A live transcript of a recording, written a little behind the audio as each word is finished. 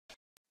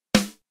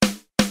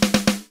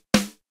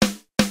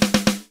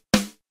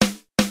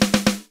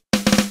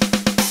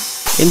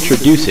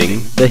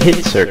Introducing the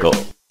hit circle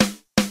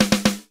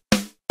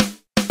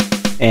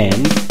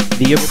and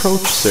the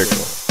approach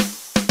circle.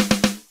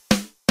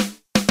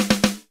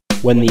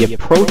 When the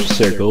approach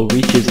circle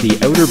reaches the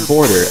outer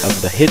border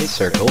of the hit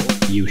circle,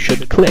 you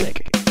should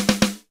click.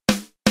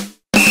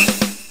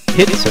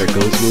 Hit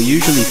circles will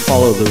usually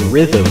follow the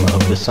rhythm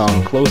of the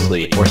song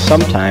closely, or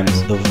sometimes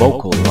the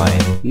vocal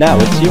line. Now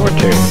it's your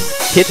turn.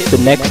 Hit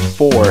the next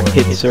 4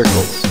 hit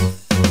circles.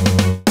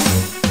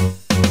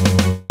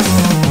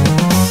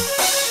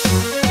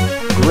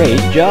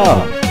 Great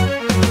job!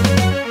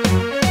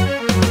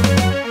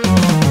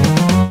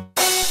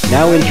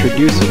 Now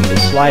introducing the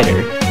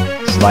slider,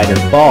 slider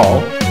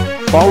ball,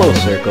 follow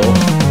circle,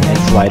 and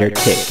slider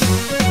kick.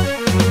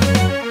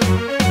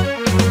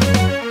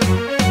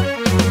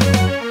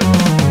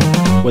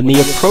 When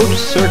the approach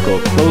circle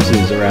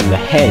closes around the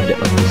head of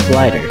the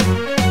slider,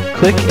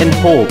 click and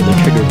hold the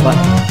trigger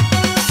button,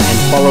 and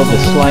follow the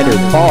slider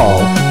ball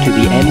to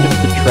the end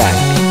of the track.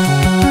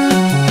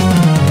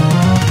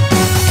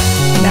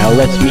 Now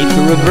let's meet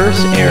the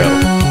reverse arrow.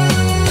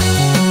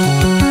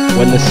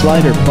 When the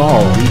slider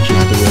ball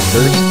reaches the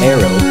reverse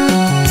arrow,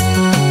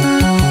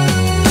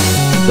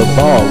 the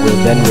ball will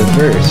then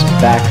reverse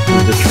back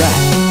through the track.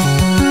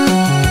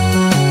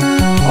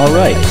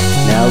 Alright,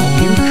 now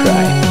you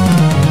try.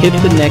 Hit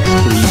the next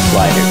 3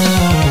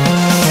 sliders.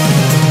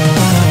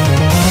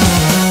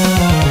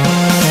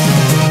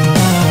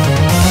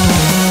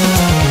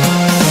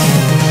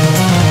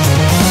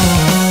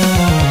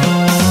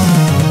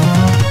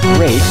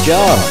 Great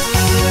job!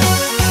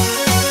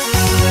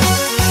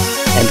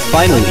 And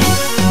finally,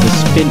 the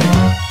spinner.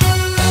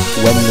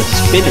 When the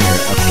spinner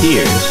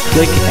appears,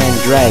 click and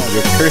drag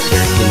your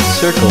cursor in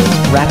circles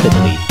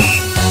rapidly.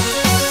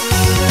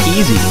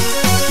 Easy!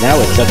 Now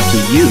it's up to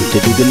you to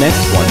do the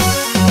next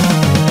one.